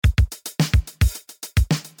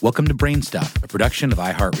Welcome to Brain Stuff, a production of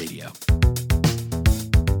iHeartRadio.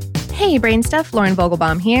 Hey, Brain Stuff, Lauren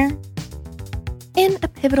Vogelbaum here. In a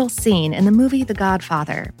pivotal scene in the movie The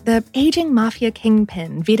Godfather, the aging mafia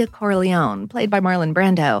kingpin Vito Corleone, played by Marlon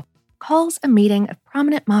Brando, calls a meeting of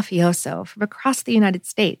prominent mafioso from across the United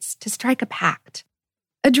States to strike a pact.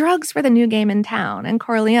 Drugs were the new game in town, and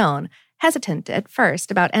Corleone, hesitant at first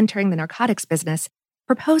about entering the narcotics business,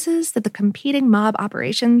 proposes that the competing mob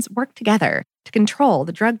operations work together to control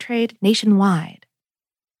the drug trade nationwide.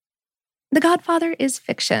 The Godfather is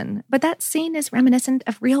fiction, but that scene is reminiscent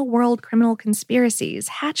of real-world criminal conspiracies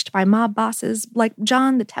hatched by mob bosses like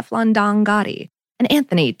John the Teflon Don Gotti and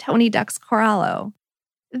Anthony Tony Ducks Corallo.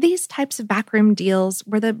 These types of backroom deals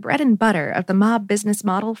were the bread and butter of the mob business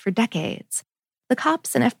model for decades. The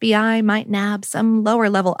cops and FBI might nab some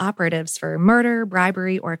lower-level operatives for murder,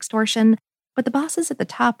 bribery, or extortion, but the bosses at the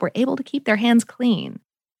top were able to keep their hands clean.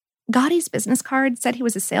 Gotti's business card said he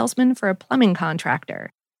was a salesman for a plumbing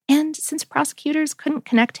contractor, and since prosecutors couldn't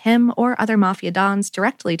connect him or other mafia dons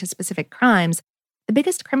directly to specific crimes, the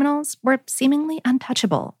biggest criminals were seemingly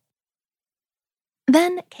untouchable.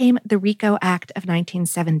 Then came the RICO Act of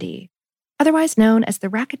 1970. Otherwise known as the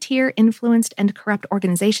Racketeer Influenced and Corrupt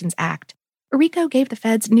Organizations Act, RICO gave the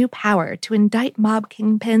feds new power to indict mob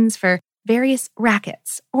kingpins for various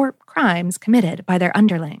rackets, or crimes committed by their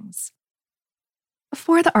underlings.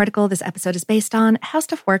 For the article this episode is based on, How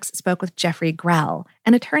Stuff Works spoke with Jeffrey Grell,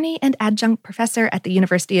 an attorney and adjunct professor at the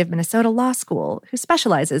University of Minnesota Law School who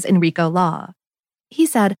specializes in RICO law. He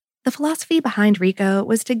said, the philosophy behind RICO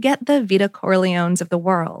was to get the Vito Corleones of the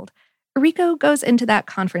world. RICO goes into that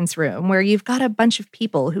conference room where you've got a bunch of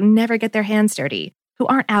people who never get their hands dirty, who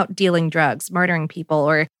aren't out dealing drugs, murdering people,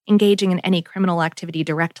 or engaging in any criminal activity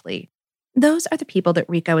directly. Those are the people that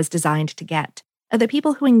RICO is designed to get, the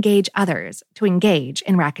people who engage others to engage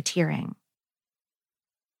in racketeering.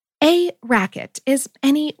 A racket is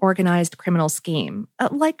any organized criminal scheme,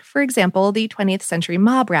 like, for example, the 20th century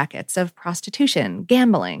mob rackets of prostitution,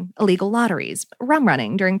 gambling, illegal lotteries, rum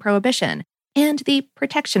running during Prohibition, and the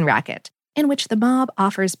protection racket, in which the mob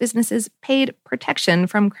offers businesses paid protection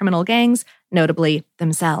from criminal gangs, notably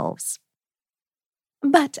themselves.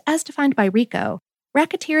 But as defined by RICO,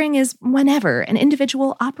 racketeering is whenever an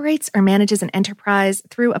individual operates or manages an enterprise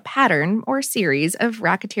through a pattern or series of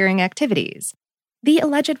racketeering activities. The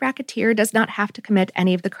alleged racketeer does not have to commit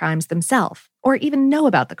any of the crimes themselves, or even know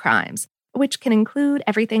about the crimes, which can include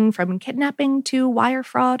everything from kidnapping to wire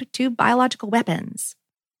fraud to biological weapons.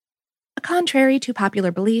 Contrary to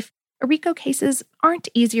popular belief, RICO cases aren't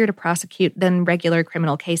easier to prosecute than regular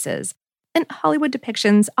criminal cases, and Hollywood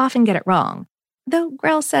depictions often get it wrong, though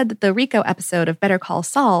Grell said that the RICO episode of Better Call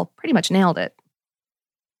Saul pretty much nailed it.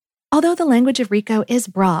 Although the language of RICO is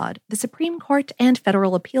broad, the Supreme Court and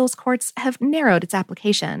federal appeals courts have narrowed its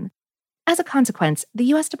application. As a consequence, the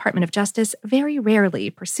U.S. Department of Justice very rarely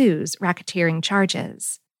pursues racketeering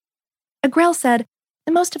charges. Grell said,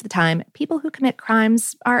 most of the time, people who commit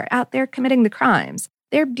crimes are out there committing the crimes.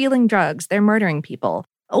 They're dealing drugs, they're murdering people.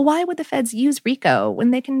 Why would the feds use RICO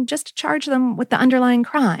when they can just charge them with the underlying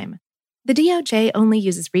crime? The DOJ only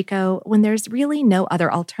uses RICO when there's really no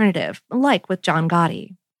other alternative, like with John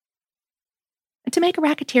Gotti. To make a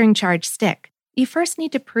racketeering charge stick, you first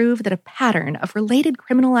need to prove that a pattern of related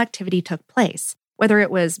criminal activity took place, whether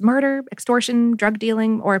it was murder, extortion, drug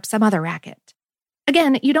dealing, or some other racket.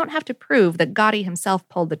 Again, you don't have to prove that Gotti himself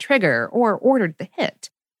pulled the trigger or ordered the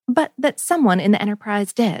hit, but that someone in the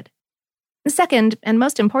enterprise did. Second, and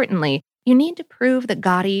most importantly, you need to prove that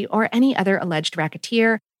Gotti or any other alleged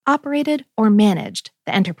racketeer operated or managed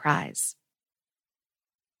the enterprise.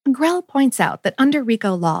 Grell points out that under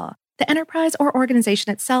RICO law, the enterprise or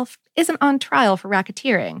organization itself isn't on trial for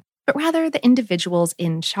racketeering, but rather the individuals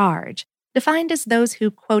in charge, defined as those who,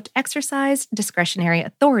 quote, exercise discretionary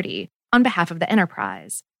authority on behalf of the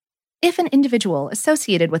enterprise. If an individual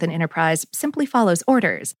associated with an enterprise simply follows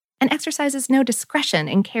orders and exercises no discretion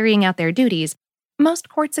in carrying out their duties, most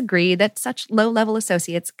courts agree that such low-level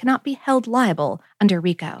associates cannot be held liable under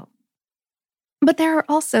RICO. But there are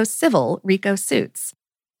also civil RICO suits.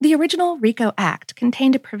 The original RICO Act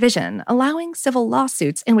contained a provision allowing civil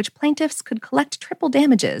lawsuits in which plaintiffs could collect triple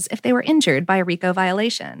damages if they were injured by a RICO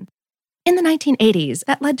violation. In the 1980s,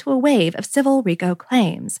 that led to a wave of civil RICO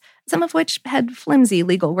claims, some of which had flimsy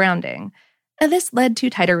legal grounding. This led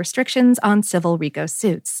to tighter restrictions on civil RICO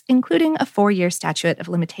suits, including a 4-year statute of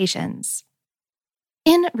limitations.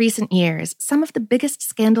 In recent years, some of the biggest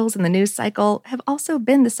scandals in the news cycle have also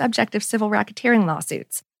been the subject of civil racketeering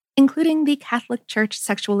lawsuits, including the Catholic Church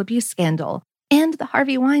sexual abuse scandal and the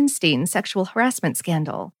Harvey Weinstein sexual harassment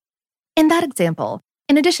scandal. In that example,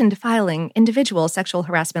 In addition to filing individual sexual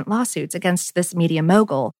harassment lawsuits against this media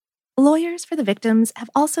mogul, lawyers for the victims have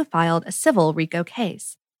also filed a civil RICO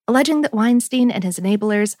case, alleging that Weinstein and his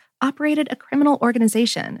enablers operated a criminal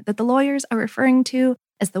organization that the lawyers are referring to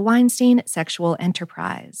as the Weinstein Sexual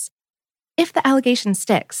Enterprise. If the allegation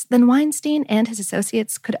sticks, then Weinstein and his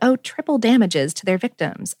associates could owe triple damages to their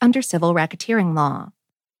victims under civil racketeering law.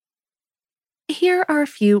 Here are a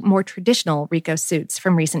few more traditional RICO suits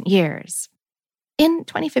from recent years. In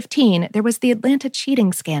 2015, there was the Atlanta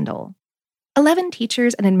cheating scandal. 11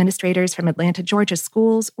 teachers and administrators from Atlanta, Georgia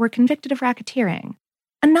schools were convicted of racketeering,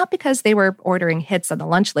 and not because they were ordering hits on the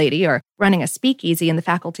lunch lady or running a speakeasy in the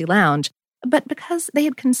faculty lounge, but because they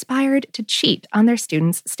had conspired to cheat on their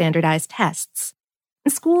students' standardized tests.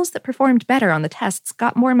 Schools that performed better on the tests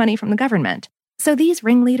got more money from the government, so these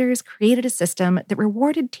ringleaders created a system that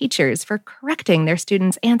rewarded teachers for correcting their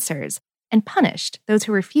students' answers and punished those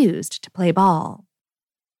who refused to play ball.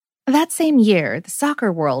 That same year, the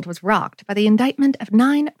soccer world was rocked by the indictment of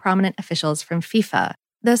 9 prominent officials from FIFA,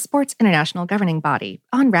 the sports international governing body,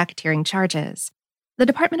 on racketeering charges. The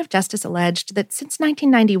Department of Justice alleged that since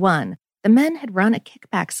 1991, the men had run a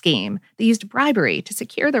kickback scheme that used bribery to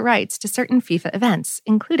secure the rights to certain FIFA events,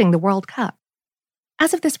 including the World Cup.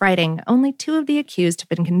 As of this writing, only 2 of the accused have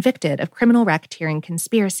been convicted of criminal racketeering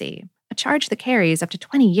conspiracy, a charge that carries up to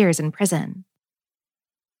 20 years in prison.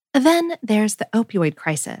 Then there's the opioid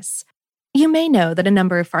crisis. You may know that a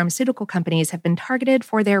number of pharmaceutical companies have been targeted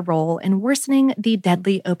for their role in worsening the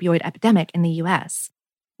deadly opioid epidemic in the U.S.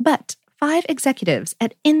 But 5 executives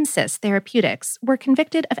at Insys Therapeutics were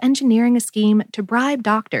convicted of engineering a scheme to bribe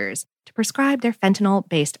doctors to prescribe their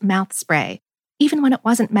fentanyl-based mouth spray, even when it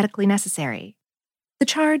wasn't medically necessary. The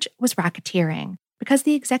charge was racketeering, because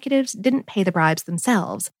the executives didn't pay the bribes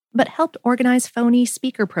themselves, but helped organize phony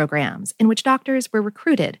speaker programs in which doctors were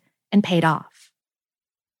recruited and paid off.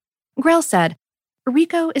 Grell said,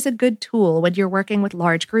 RICO is a good tool when you're working with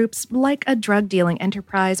large groups like a drug-dealing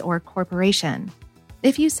enterprise or corporation.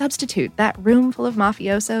 If you substitute that room full of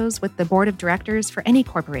mafiosos with the board of directors for any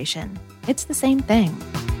corporation, it's the same thing.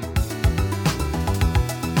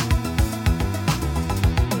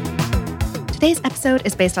 Today's episode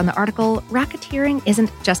is based on the article Racketeering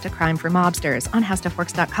Isn't Just a Crime for Mobsters on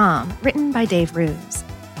HowStuffWorks.com, written by Dave Ruse.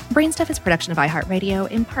 Brainstuff is a production of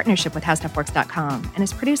iHeartRadio in partnership with HowStuffWorks.com and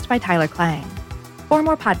is produced by Tyler Klang. For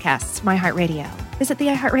more podcasts from iHeartRadio, visit the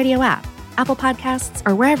iHeartRadio app, Apple Podcasts,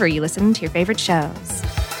 or wherever you listen to your favorite shows.